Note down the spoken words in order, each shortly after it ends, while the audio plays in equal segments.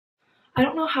I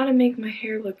don't know how to make my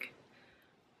hair look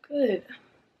good.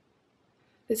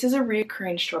 This is a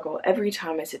recurring struggle every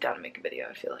time I sit down to make a video,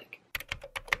 I feel like.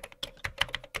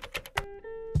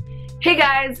 Hey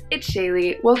guys, it's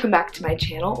Shaylee. Welcome back to my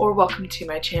channel, or welcome to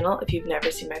my channel if you've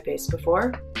never seen my face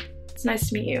before. It's nice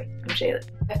to meet you. I'm Shaylee.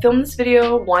 I filmed this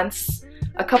video once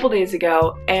a couple days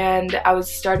ago and I was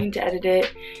starting to edit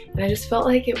it and I just felt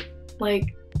like it,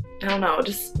 I don't know,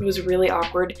 it was really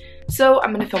awkward. So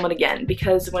I'm gonna film it again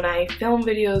because when I film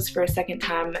videos for a second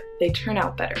time, they turn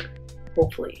out better.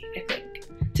 Hopefully, I think.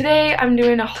 Today I'm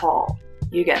doing a haul.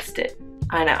 You guessed it.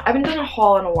 I know. I haven't done a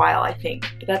haul in a while, I think,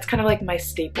 but that's kind of like my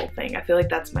staple thing. I feel like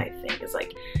that's my thing, is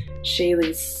like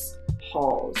Shaylee's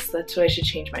hauls. That's what I should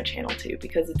change my channel to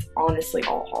because it's honestly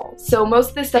all hauls. So most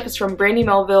of this stuff is from Brandy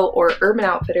Melville or Urban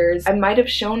Outfitters. I might have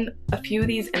shown a few of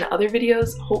these in other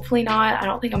videos. Hopefully not. I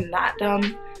don't think I'm that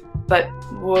dumb, but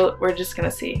we're just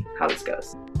gonna see how this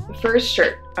goes. The first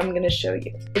shirt I'm gonna show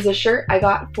you is a shirt I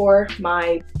got for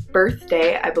my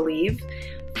birthday, I believe,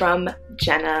 from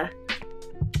Jenna.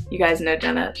 You guys know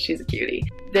Jenna, she's a cutie.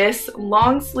 This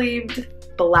long-sleeved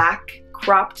black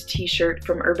cropped t-shirt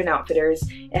from Urban Outfitters.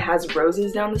 It has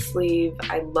roses down the sleeve.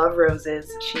 I love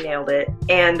roses, she nailed it.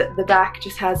 And the back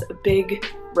just has a big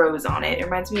rose on it. It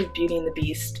reminds me of Beauty and the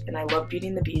Beast, and I love Beauty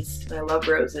and the Beast, and I love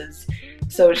roses.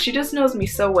 So she just knows me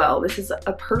so well. This is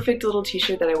a perfect little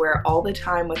t-shirt that I wear all the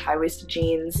time with high-waisted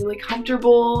jeans. Really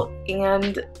comfortable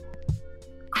and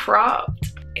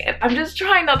cropped. And I'm just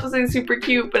trying not to say super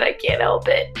cute, but I can't help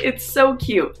it. It's so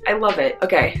cute. I love it.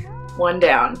 Okay, one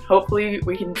down. Hopefully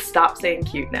we can stop saying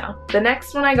cute now. The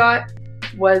next one I got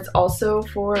was also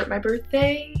for my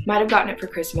birthday. Might have gotten it for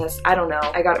Christmas. I don't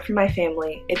know. I got it from my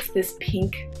family. It's this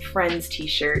pink Friends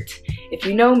t-shirt. If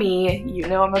you know me, you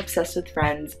know I'm obsessed with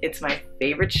Friends. It's my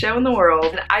favorite show in the world.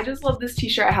 And I just love this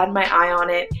t-shirt. I had my eye on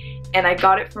it and I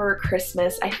got it for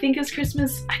Christmas. I think it's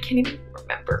Christmas. I can't even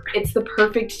remember. It's the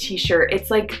perfect t-shirt.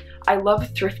 It's like, I love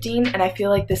thrifting and I feel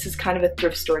like this is kind of a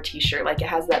thrift store t-shirt. Like it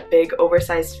has that big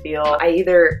oversized feel. I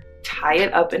either tie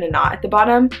it up in a knot at the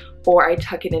bottom or I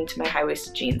tuck it into my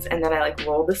high-waisted jeans and then I like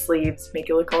roll the sleeves,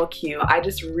 make it look all cute. I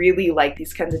just really like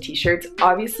these kinds of t-shirts.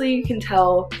 Obviously you can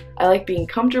tell I like being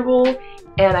comfortable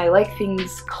and I like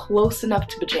things close enough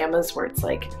to pajamas where it's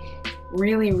like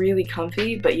really, really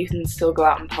comfy, but you can still go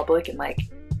out in public and like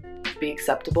be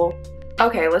acceptable.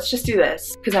 Okay, let's just do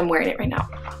this because I'm wearing it right now.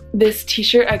 This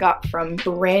t-shirt I got from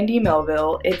Brandy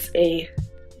Melville. It's a,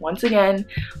 once again,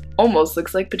 almost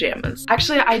looks like pajamas.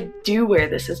 Actually, I do wear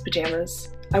this as pajamas.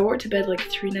 I wore it to bed like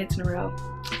 3 nights in a row.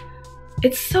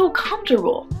 It's so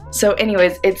comfortable. So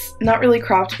anyways, it's not really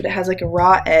cropped, but it has like a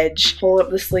raw edge. Pull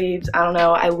up the sleeves, I don't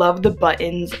know. I love the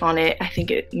buttons on it. I think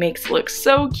it makes it look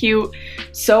so cute,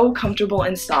 so comfortable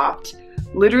and soft.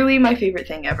 Literally my favorite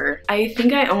thing ever. I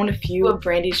think I own a few of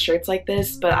Brandy's shirts like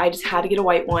this, but I just had to get a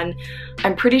white one.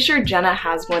 I'm pretty sure Jenna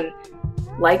has one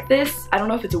like this. I don't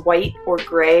know if it's white or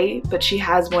gray, but she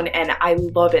has one and I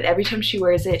love it. Every time she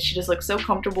wears it, she just looks so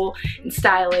comfortable and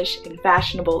stylish and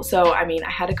fashionable. So, I mean, I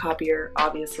had to copy her,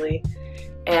 obviously,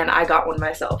 and I got one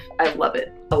myself. I love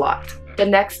it a lot. The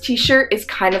next t-shirt is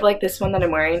kind of like this one that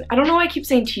I'm wearing. I don't know why I keep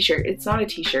saying t-shirt. It's not a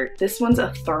t-shirt. This one's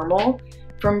a thermal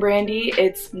from Brandy.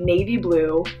 It's navy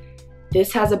blue.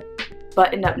 This has a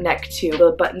button-up neck too.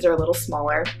 The buttons are a little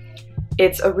smaller.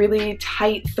 It's a really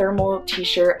tight thermal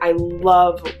t-shirt. I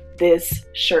love this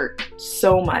shirt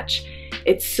so much.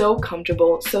 It's so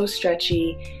comfortable, so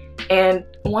stretchy, and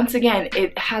once again,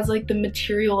 it has like the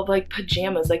material of like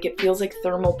pajamas. Like it feels like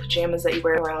thermal pajamas that you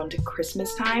wear around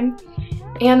Christmas time,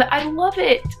 and I love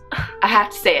it. I have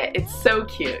to say it, it's so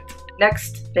cute.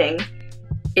 Next thing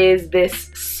is this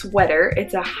sweater.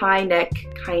 It's a high neck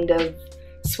kind of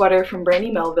sweater from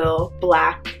Brandy Melville,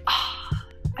 black.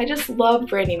 I just love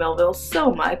Brandy Melville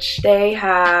so much. They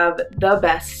have the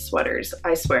best sweaters,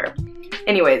 I swear.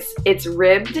 Anyways, it's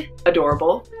ribbed,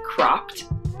 adorable, cropped,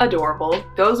 adorable,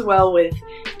 goes well with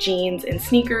jeans and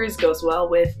sneakers, goes well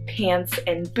with pants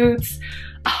and boots.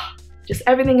 Just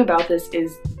everything about this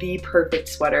is the perfect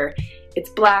sweater. It's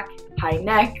black, high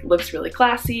neck, looks really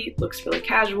classy, looks really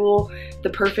casual,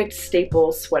 the perfect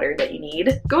staple sweater that you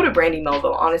need. Go to Brandy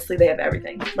Melville, honestly, they have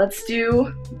everything. Let's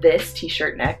do this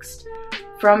t-shirt next.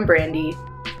 From Brandy,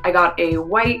 I got a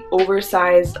white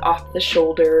oversized off the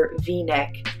shoulder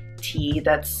v-neck tee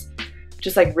that's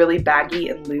just like really baggy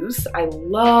and loose. I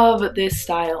love this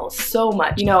style so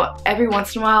much. You know, every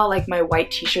once in a while, like my white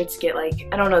t-shirts get like,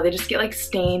 I don't know, they just get like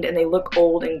stained and they look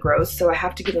old and gross, so I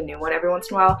have to get a new one every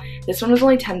once in a while. This one was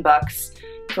only 10 bucks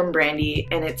from Brandy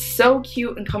and it's so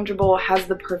cute and comfortable, has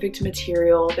the perfect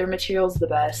material. Their material's the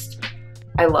best.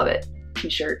 I love it.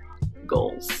 T-shirt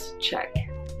goals, check.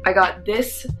 I got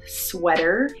this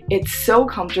sweater. It's so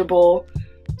comfortable,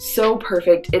 so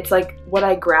perfect. It's like what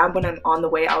I grab when I'm on the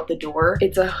way out the door.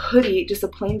 It's a hoodie, just a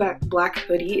plain black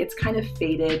hoodie. It's kind of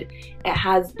faded. It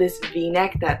has this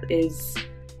V-neck that is,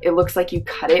 it looks like you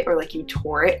cut it or like you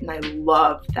tore it, and I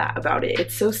love that about it.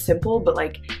 It's so simple, but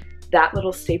like that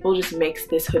little staple just makes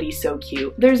this hoodie so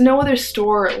cute. There's no other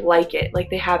store like it. Like,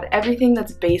 they have everything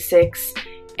that's basics,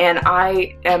 and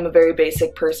I am a very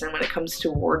basic person when it comes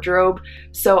to wardrobe,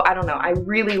 so I don't know, I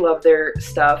really love their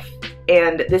stuff,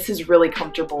 and this is really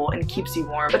comfortable and keeps you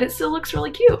warm, but it still looks really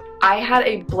cute. I had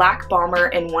a black bomber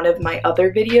in one of my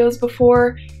other videos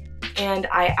before, and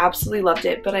I absolutely loved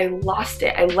it, but I lost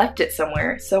it. I left it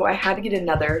somewhere, so I had to get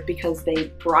another because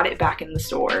they brought it back in the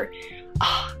store.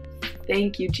 Oh,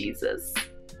 thank you, Jesus.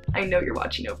 I know you're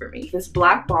watching over me. This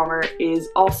black bomber is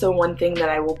also one thing that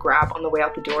I will grab on the way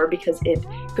out the door because it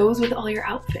goes with all your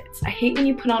outfits. I hate when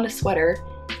you put on a sweater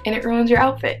and it ruins your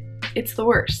outfit. It's the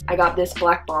worst. I got this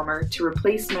black bomber to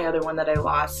replace my other one that I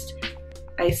lost.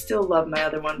 I still love my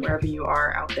other one wherever you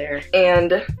are out there.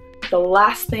 And the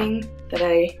last thing that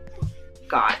I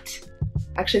got,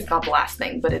 actually it's not the last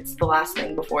thing, but it's the last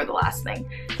thing before the last thing.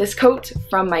 This coat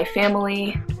from my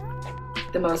family,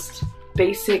 the most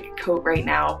basic coat right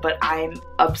now, but I'm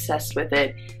obsessed with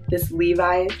it. This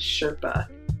Levi Sherpa.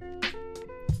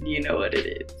 You know what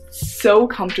it is. So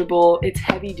comfortable, it's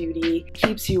heavy duty,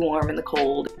 keeps you warm in the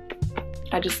cold.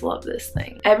 I just love this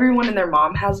thing. Everyone and their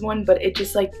mom has one, but it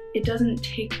just like, it doesn't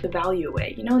take the value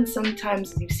away, you know? And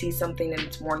sometimes you see something and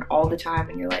it's worn all the time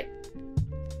and you're like,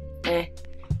 eh.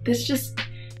 This just,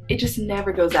 it just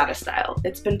never goes out of style.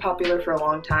 It's been popular for a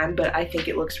long time, but I think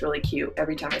it looks really cute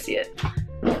every time I see it.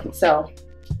 So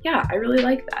yeah, I really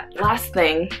like that. Last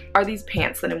thing are these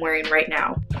pants that I'm wearing right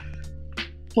now.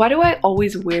 Why do I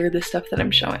always wear the stuff that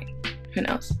I'm showing? Who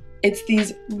knows? It's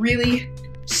these really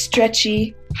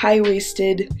stretchy,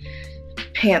 high-waisted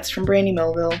pants from Brandy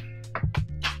Melville.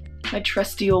 My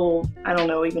trusty old, I don't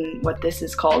know even what this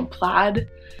is called, plaid.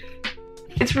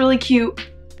 It's really cute.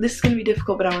 This is gonna be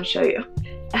difficult, but I want to show you.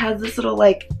 It has this little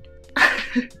like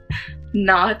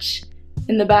notch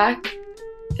in the back.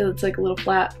 It looks like a little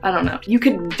flat. I don't know. You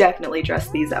could definitely dress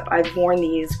these up. I've worn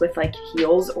these with like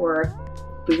heels or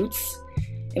boots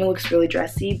and it looks really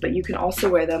dressy, but you can also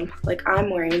wear them like I'm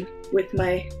wearing with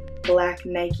my black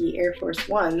Nike Air Force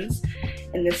Ones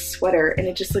and this sweater, and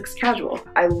it just looks casual.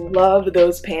 I love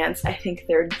those pants. I think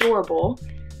they're adorable.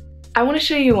 I want to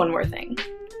show you one more thing.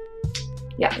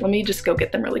 Yeah, let me just go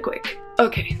get them really quick.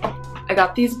 Okay, I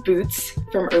got these boots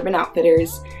from Urban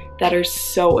Outfitters that are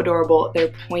so adorable.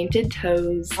 They're pointed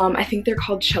toes. I think they're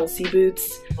called Chelsea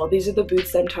boots. Well, these are the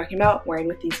boots that I'm talking about, wearing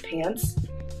with these pants.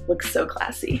 Looks so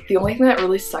classy. The only thing that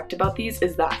really sucked about these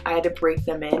is that I had to break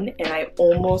them in, and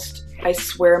I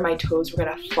swear my toes were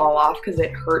gonna fall off because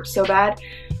it hurt so bad.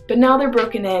 But now they're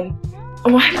broken in.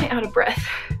 Oh, why am I out of breath?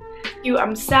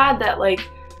 I'm sad that like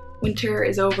winter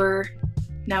is over.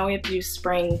 Now we have to do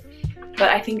spring, but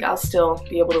I think I'll still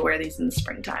be able to wear these in the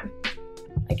springtime.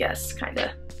 I guess,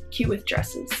 kinda. Cute with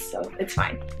dresses, so it's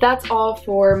fine. That's all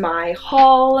for my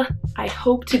haul. I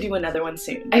hope to do another one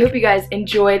soon. I hope you guys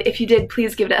enjoyed. If you did,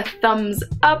 please give it a thumbs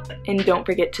up and don't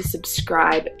forget to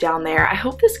subscribe down there. I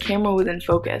hope this camera was in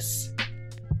focus.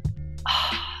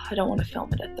 I don't want to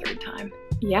film it a third time.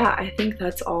 Yeah, I think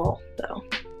that's all though.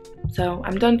 So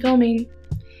I'm done filming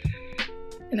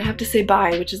and I have to say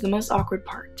bye, which is the most awkward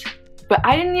part. But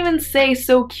I didn't even say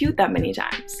so cute that many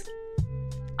times.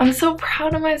 I'm so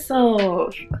proud of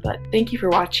myself. But thank you for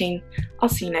watching. I'll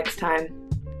see you next time.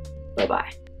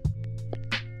 Bye-bye.